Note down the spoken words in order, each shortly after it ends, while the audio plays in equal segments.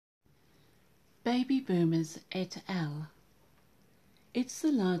Baby Boomers et al. It's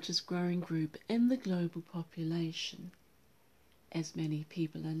the largest growing group in the global population, as many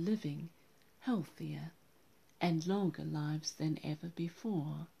people are living healthier and longer lives than ever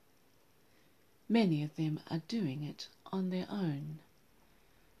before. Many of them are doing it on their own,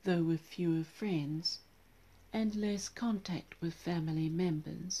 though with fewer friends and less contact with family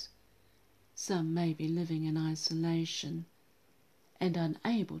members. Some may be living in isolation and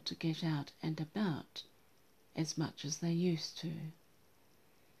unable to get out and about as much as they used to.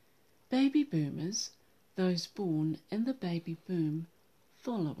 Baby boomers, those born in the baby boom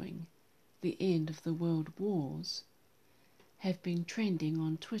following the end of the world wars, have been trending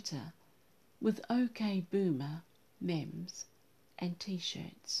on Twitter with OK Boomer memes and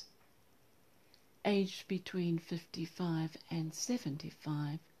t-shirts. Aged between 55 and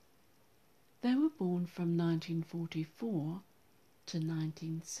 75, they were born from 1944 to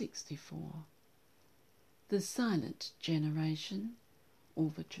 1964. The silent generation,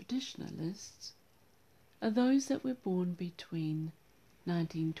 or the traditionalists, are those that were born between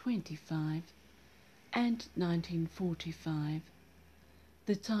 1925 and 1945,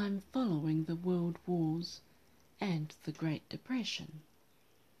 the time following the World Wars and the Great Depression.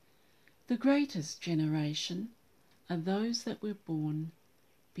 The greatest generation are those that were born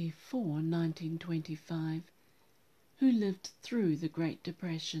before 1925, who lived through the Great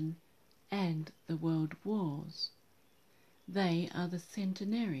Depression and the World Wars. They are the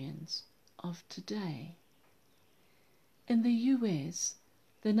centenarians of today. In the US,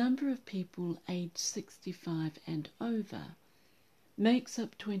 the number of people aged 65 and over makes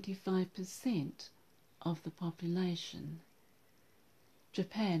up 25% of the population.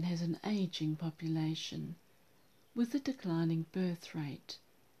 Japan has an aging population with a declining birth rate,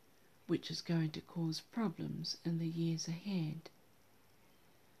 which is going to cause problems in the years ahead.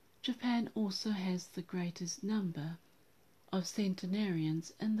 Japan also has the greatest number of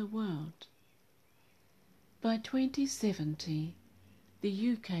centenarians in the world. By 2070,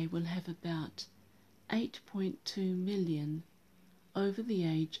 the UK will have about 8.2 million over the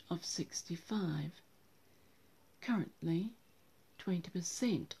age of 65. Currently,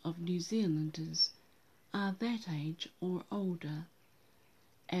 20% of New Zealanders are that age or older,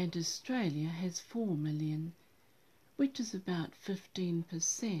 and Australia has 4 million, which is about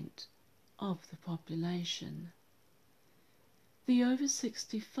 15% of the population. The over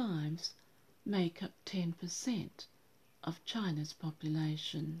 65s make up 10% of China's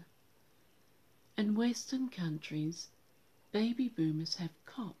population. In Western countries, baby boomers have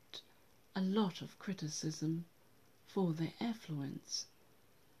copped a lot of criticism for their affluence,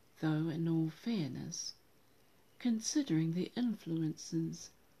 though in all fairness, considering the influences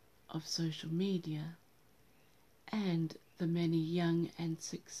of social media and the many young and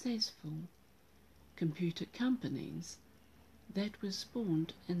successful computer companies that were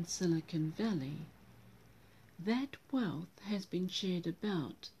spawned in Silicon Valley, that wealth has been shared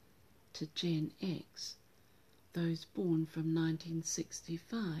about to Gen X, those born from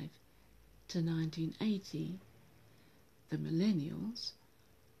 1965 to 1980, the millennials,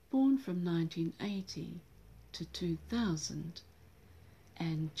 born from 1980 to 2000,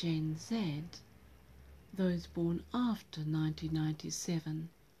 and Gen Z, those born after 1997,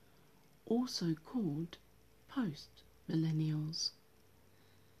 also called post-millennials.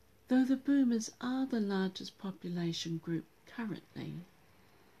 Though the boomers are the largest population group currently,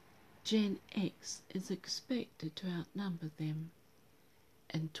 Gen X is expected to outnumber them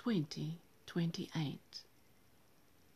in 2028.